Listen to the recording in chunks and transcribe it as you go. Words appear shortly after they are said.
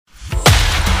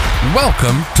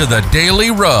Welcome to the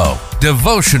Daily Row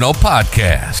Devotional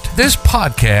Podcast. This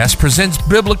podcast presents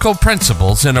biblical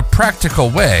principles in a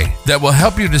practical way that will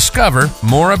help you discover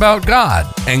more about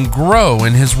God and grow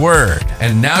in His Word.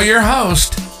 And now your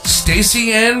host,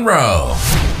 Stacey Ann Rowe.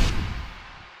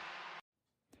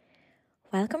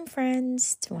 Welcome,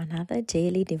 friends, to another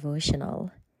daily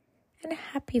devotional, and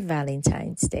happy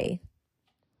Valentine's Day.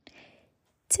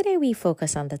 Today we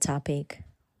focus on the topic,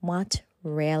 what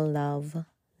real love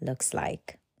looks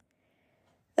like.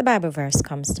 The Bible verse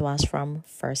comes to us from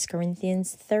 1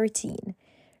 Corinthians 13,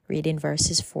 reading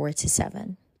verses 4 to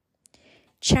 7.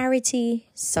 Charity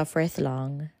suffereth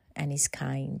long and is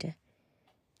kind.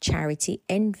 Charity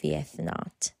envieth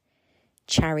not.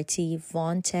 Charity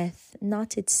vaunteth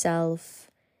not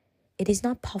itself. It is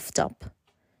not puffed up,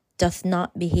 doth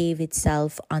not behave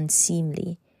itself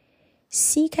unseemly,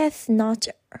 seeketh not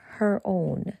her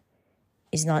own,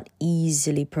 is not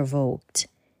easily provoked,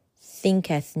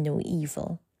 thinketh no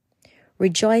evil,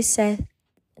 rejoiceth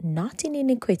not in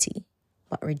iniquity,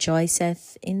 but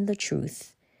rejoiceth in the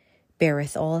truth,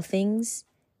 beareth all things,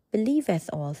 believeth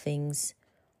all things,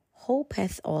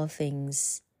 hopeth all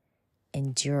things,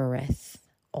 endureth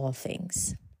all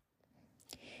things.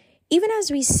 Even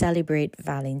as we celebrate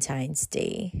Valentine's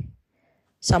Day,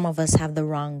 some of us have the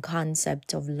wrong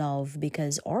concept of love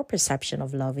because our perception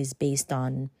of love is based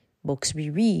on books we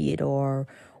read or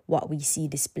what we see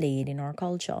displayed in our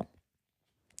culture.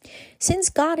 Since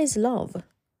God is love,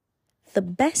 the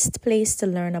best place to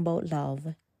learn about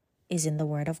love is in the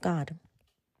Word of God.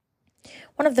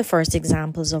 One of the first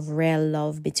examples of real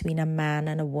love between a man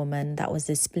and a woman that was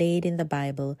displayed in the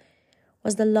Bible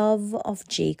was the love of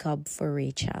Jacob for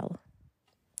Rachel.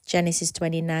 Genesis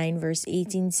 29 verse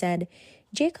 18 said,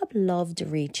 Jacob loved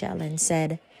Rachel and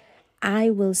said,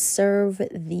 I will serve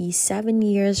thee 7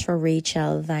 years for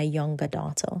Rachel, thy younger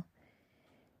daughter.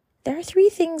 There are 3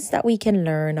 things that we can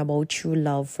learn about true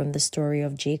love from the story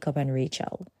of Jacob and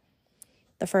Rachel.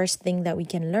 The first thing that we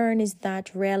can learn is that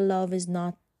real love is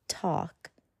not talk,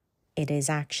 it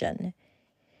is action.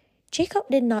 Jacob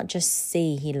did not just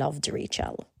say he loved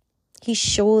Rachel. He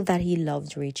showed that he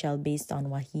loved Rachel based on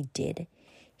what he did.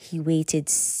 He waited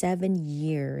 7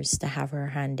 years to have her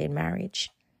hand in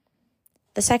marriage.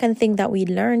 The second thing that we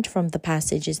learned from the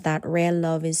passage is that real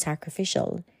love is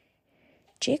sacrificial.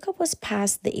 Jacob was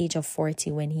past the age of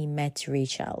 40 when he met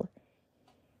Rachel.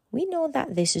 We know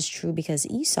that this is true because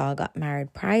Esau got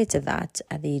married prior to that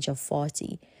at the age of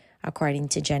 40, according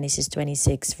to Genesis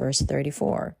 26, verse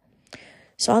 34.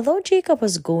 So although Jacob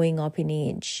was going up in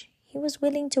age, he was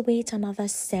willing to wait another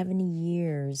 7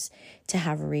 years to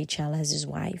have Rachel as his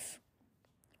wife.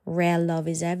 Real love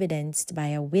is evidenced by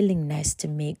a willingness to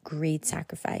make great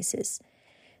sacrifices.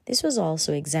 This was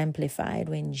also exemplified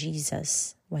when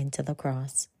Jesus went to the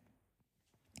cross.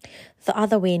 The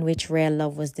other way in which real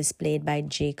love was displayed by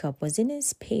Jacob was in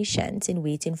his patience in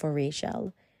waiting for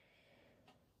Rachel.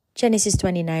 Genesis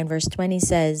 29 verse 20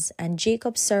 says, And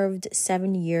Jacob served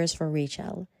 7 years for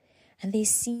Rachel, and they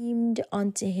seemed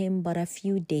unto him but a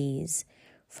few days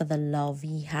for the love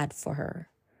he had for her.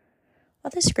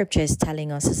 What the scripture is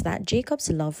telling us is that Jacob's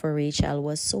love for Rachel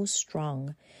was so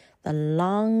strong, the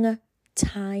long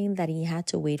time that he had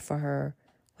to wait for her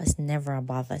was never a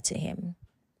bother to him.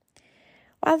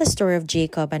 While the story of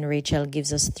Jacob and Rachel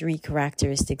gives us 3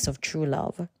 characteristics of true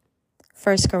love,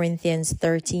 1 Corinthians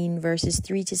 13 verses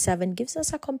 3 to 7 gives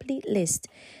us a complete list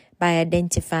by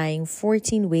identifying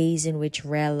 14 ways in which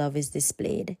real love is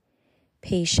displayed.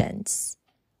 Patience,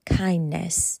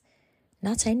 kindness,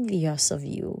 not envious of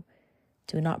you,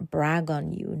 do not brag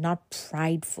on you, not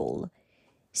prideful.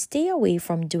 Stay away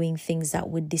from doing things that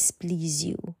would displease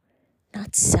you,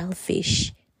 not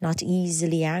selfish, not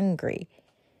easily angry.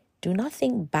 Do not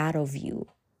think bad of you.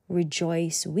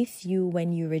 Rejoice with you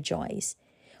when you rejoice.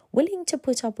 Willing to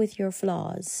put up with your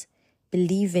flaws.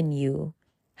 Believe in you.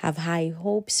 Have high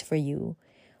hopes for you.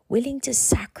 Willing to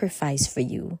sacrifice for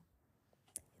you.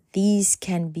 These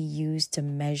can be used to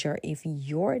measure if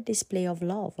your display of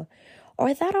love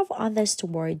or that of others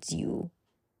towards you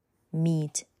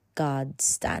meet God's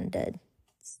standard.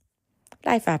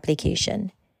 Life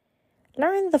application.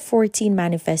 Learn the 14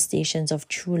 manifestations of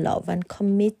true love and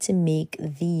commit to make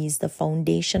these the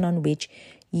foundation on which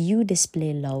you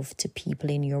display love to people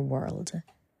in your world.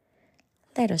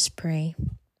 Let us pray.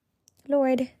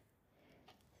 Lord,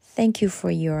 thank you for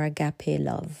your agape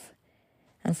love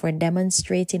and for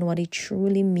demonstrating what it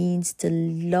truly means to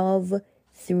love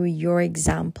through your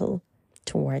example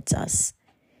towards us.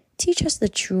 Teach us the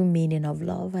true meaning of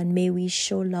love, and may we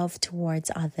show love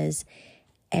towards others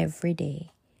every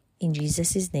day. In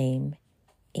Jesus' name,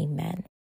 amen.